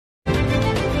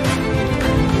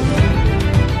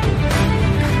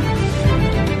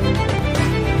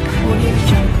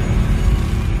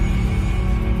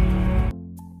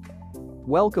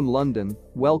Welcome London,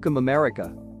 welcome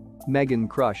America. Meghan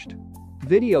crushed.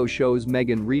 Video shows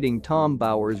Meghan reading Tom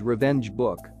Bower's revenge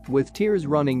book, with tears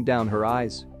running down her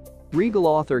eyes. Regal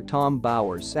author Tom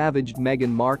Bower savaged Meghan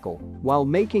Markle while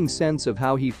making sense of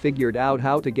how he figured out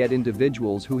how to get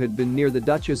individuals who had been near the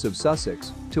Duchess of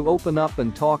Sussex to open up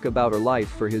and talk about her life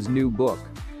for his new book.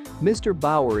 Mr.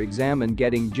 Bower examined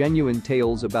getting genuine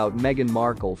tales about Meghan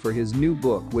Markle for his new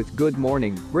book with Good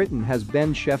Morning Britain has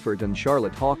Ben Shefford and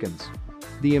Charlotte Hawkins.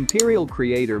 The Imperial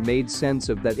creator made sense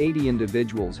of that 80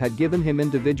 individuals had given him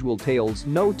individual tales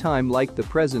no time like the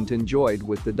present enjoyed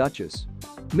with the Duchess.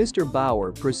 Mr.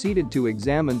 Bower proceeded to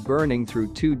examine burning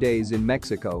through 2 days in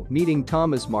Mexico meeting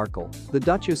Thomas Markle, the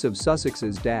Duchess of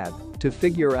Sussex's dad, to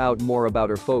figure out more about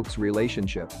her folks'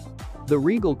 relationship. The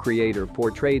regal creator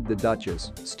portrayed the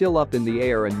Duchess, still up in the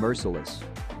air and merciless.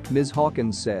 Ms.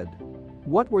 Hawkins said,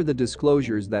 "What were the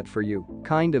disclosures that for you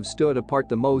kind of stood apart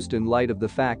the most in light of the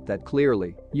fact that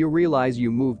clearly you realize you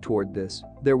move toward this,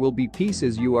 there will be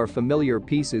pieces you are familiar,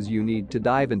 pieces you need to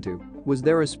dive into. Was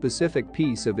there a specific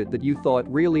piece of it that you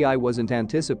thought really I wasn't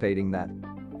anticipating that?"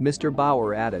 Mr.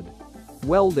 Bower added,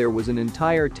 "Well, there was an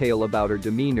entire tale about her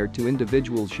demeanor to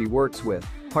individuals she works with,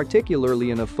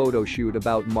 particularly in a photo shoot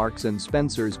about Marks &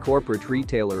 Spencer's corporate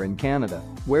retailer in Canada,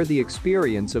 where the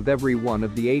experience of every one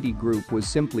of the 80 group was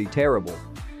simply terrible.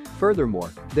 Furthermore,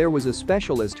 there was a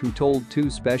specialist who told 2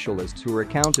 specialists who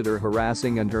recounted her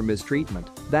harassing and her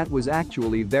mistreatment. That was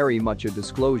actually very much a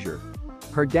disclosure.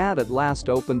 Her dad at last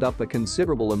opened up a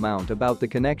considerable amount about the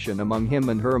connection among him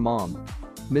and her mom."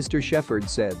 Mr. Shefford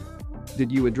said,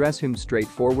 "Did you address him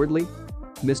straightforwardly?"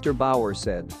 Mr. Bower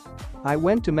said, "I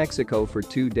went to Mexico for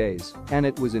 2 days, and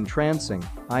it was entrancing.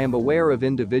 I am aware of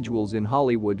individuals in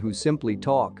Hollywood who simply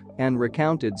talk and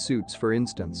recounted Suits, for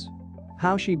instance.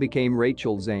 How she became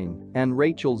Rachel Zane and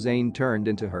Rachel Zane turned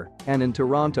into her, and in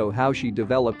Toronto how she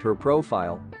developed her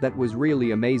profile, that was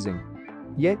really amazing.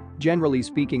 Yet, generally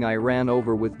speaking, I ran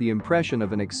over with the impression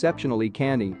of an exceptionally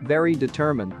canny, very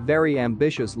determined, very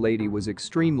ambitious lady, was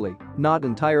extremely, not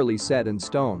entirely set in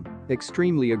stone,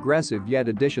 extremely aggressive yet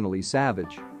additionally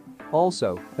savage.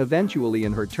 Also, eventually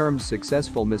in her terms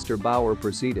successful." Mr. Bower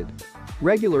proceeded.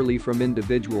 "Regularly from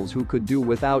individuals who could do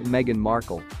without Meghan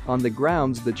Markle, on the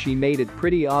grounds that she made it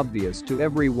pretty obvious to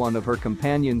every one of her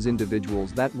companions,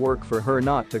 individuals that work for her,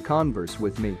 not to converse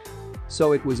with me.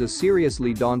 So it was a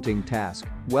seriously daunting task.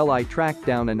 Well, I tracked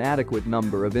down an adequate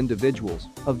number of individuals,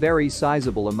 a very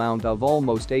sizable amount of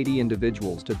almost 80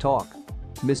 individuals to talk."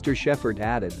 Mr. Shefford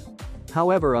added,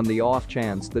 "However, on the off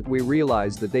chance that we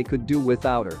realize that they could do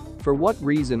without her, for what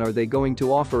reason are they going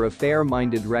to offer a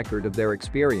fair-minded record of their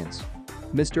experience?"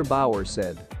 Mr. Bower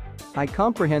said, "I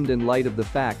comprehend in light of the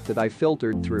fact that I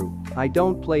filtered through. I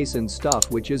don't place in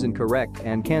stuff which isn't correct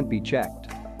and can't be checked.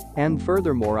 And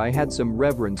furthermore, I had some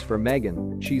reverence for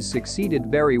Meghan. She's succeeded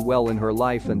very well in her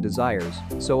life and desires,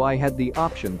 so I had the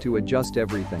option to adjust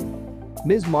everything.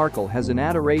 Ms. Markle has an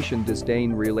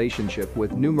adoration-disdain relationship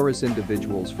with numerous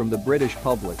individuals from the British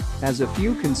public, as a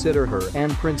few consider her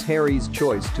and Prince Harry's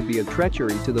choice to be a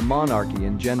treachery to the monarchy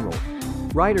in general."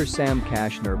 Writer Sam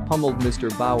Kashner pummeled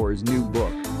Mr. Bower's new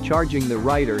book, charging the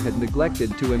writer had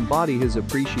neglected to embody his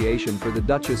appreciation for the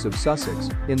Duchess of Sussex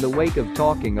in the wake of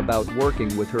talking about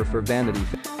working with her for Vanity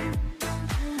Fair.